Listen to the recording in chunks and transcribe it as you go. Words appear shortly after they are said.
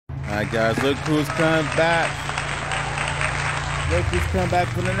Alright guys, look who's come back. Look who's come back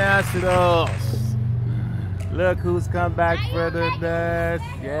for the Nationals. Look who's come back for the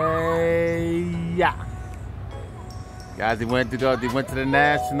yeah. Guys, they went to the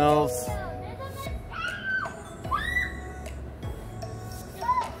Nationals.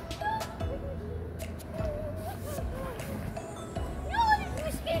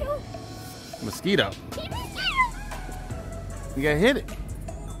 Mosquito. You gotta hit it.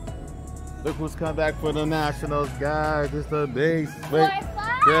 Look who's come back for the Nationals, guys. It's a big sweet.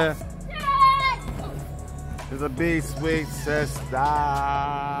 Yeah. It's a big sweet sister. Give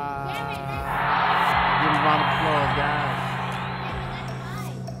them a round of applause, guys.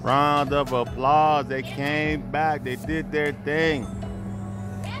 Round of applause. They came back. They did their thing.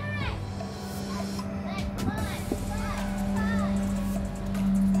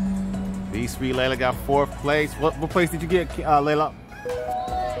 B-Sweet Layla got 4th place. What place did you get, Layla?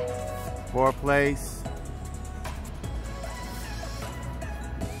 4th place.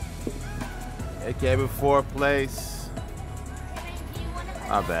 They gave it 4th place.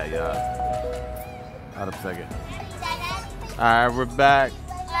 Not bad, y'all. Hold up a second. Alright, we're back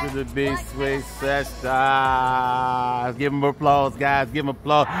to the B-Sweet Sister. Give them applause, guys. Give them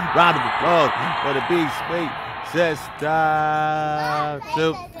applause. Round of applause for the B-Sweet Sister.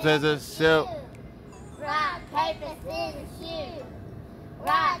 Shoot, scissors, shoot. Rock, paper, scissors, shoot.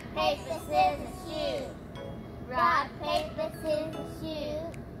 Rock, paper, scissors, shoot. Rock, paper, scissors, shoot.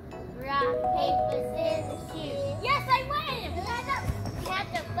 Rock, paper, scissors, shoot. Yes, I win! You have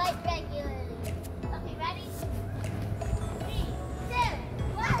to fight regularly. Okay, ready? 3, 2,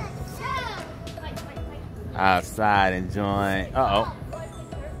 1, go! Fight. Outside enjoying. Uh-oh.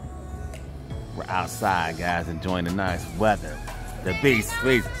 We're outside, guys, enjoying the nice weather. The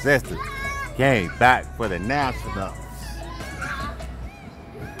B-Sweet Sisters came back for the Nationals.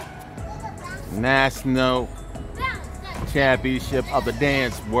 National Championship of the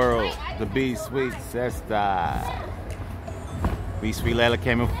dance world. The B-Sweet Sisters. B-Sweet Layla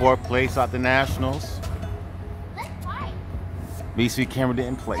came in 4th place at the Nationals. B-Sweet Camera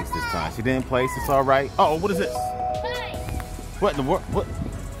didn't place this time. She didn't place. It's all right. Uh oh, what is this? What in the world? What?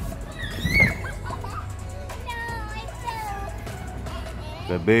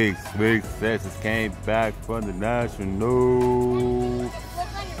 The B-Sweet Sisters came back from the Nationals.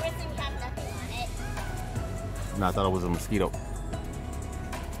 No, I thought it was a mosquito.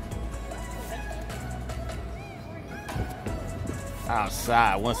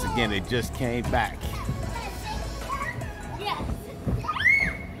 Outside, once again, they just came back.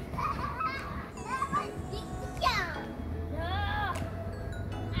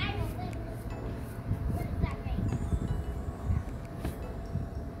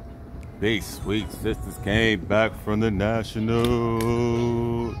 B-Sweet Sisters came back from the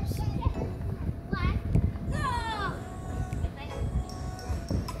Nationals.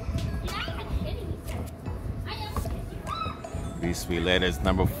 B-Sweet Layla is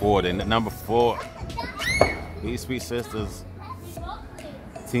number 4. Then number 4. B-Sweet Sisters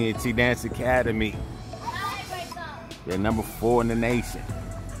TNT Dance Academy. They're number 4 in the nation.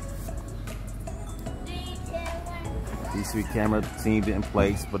 B-Sweet Camera team didn't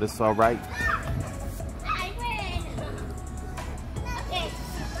place, but it's all right.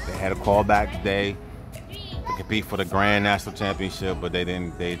 They had a call back today to compete for the Grand National Championship, but they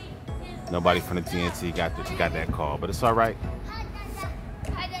didn't. Nobody from the TNT got that call, but it's all right.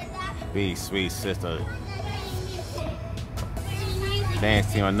 B-Sweet Sister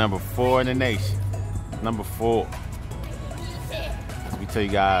dance team are number 4 in the nation. Number 4. As we tell you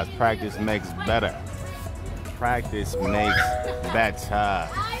guys, practice makes better. Practice makes better.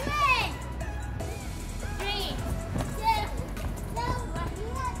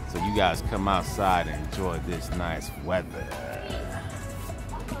 So you guys come outside and enjoy this nice weather.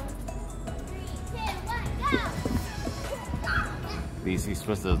 B-Sweet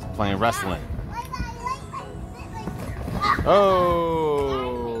Sisters playing wrestling. Oh!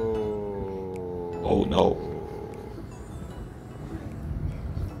 Oh no.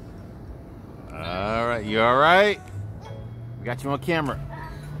 Alright, you alright? We got you on camera.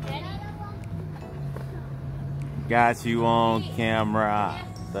 Got you on camera.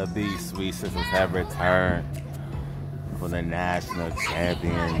 The B-Sweet Sisters have returned for the national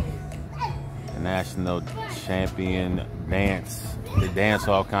champion. The national champion dance. The dance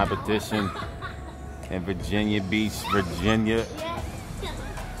hall competition in Virginia Beach, Virginia.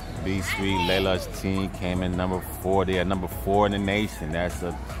 B-Sweet Layla's team came in number 4. They are number 4 in the nation. That's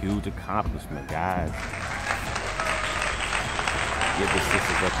a huge accomplishment, guys. Give the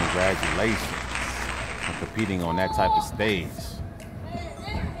sisters a congratulations for competing on that type of stage.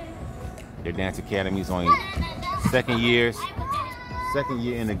 Their dance academy is only second year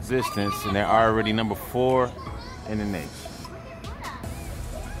in existence, and they're already number 4 in the nation.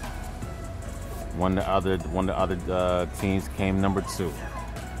 One of the other teams came number 2.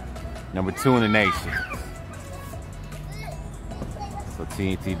 Number 2 in the nation. So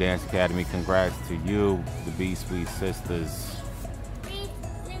TNT Dance Academy, congrats to you, the Be Sweet Sisters. 3,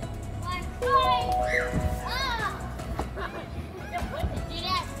 2, 1, play!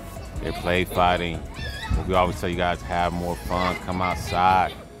 They play fighting. But we always tell you guys, have more fun. Come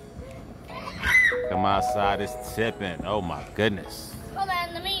outside. Come outside. It's tipping. Oh my goodness. Hold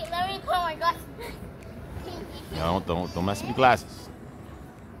on, let me put on my glasses. No, don't mess with your glasses.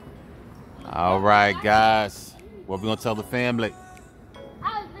 All right, guys. What we gonna tell the family?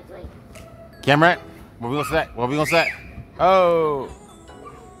 Cameron, what we gonna say? What we gonna say? Oh.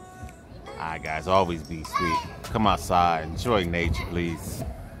 All right, guys. Always be sweet. Come outside. Enjoy nature, please.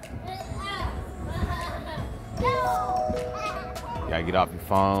 You gotta get off your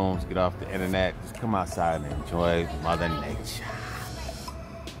phones, get off the internet. Just come outside and enjoy Mother Nature.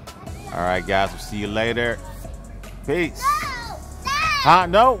 All right, guys. We'll see you later. Peace. Huh?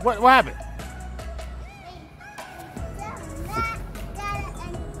 No? What happened?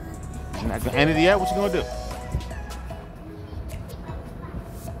 You're not gonna end it yet? What you gonna do?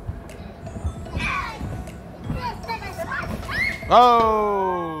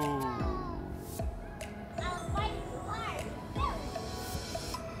 Oh!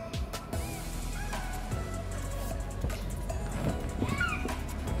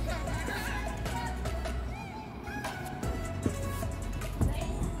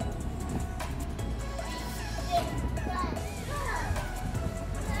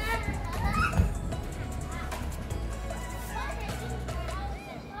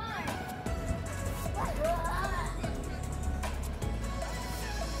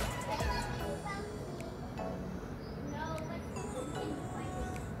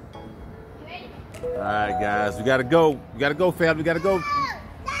 All right, guys, we gotta go. We gotta go, fam. We gotta go.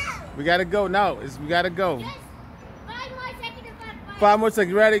 We gotta go. No, we gotta go. 5 more seconds. 5 more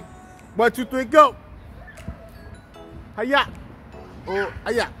seconds. Ready? 1, 2, 3, go. Hiya. Oh,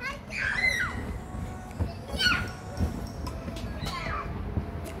 hiya.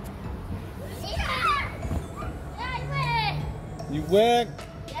 You win?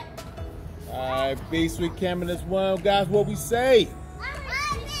 Yep. All right, Be Sweet Cameron is one. Guys, what we say?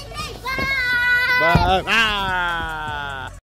 Bye. Bye. Ah.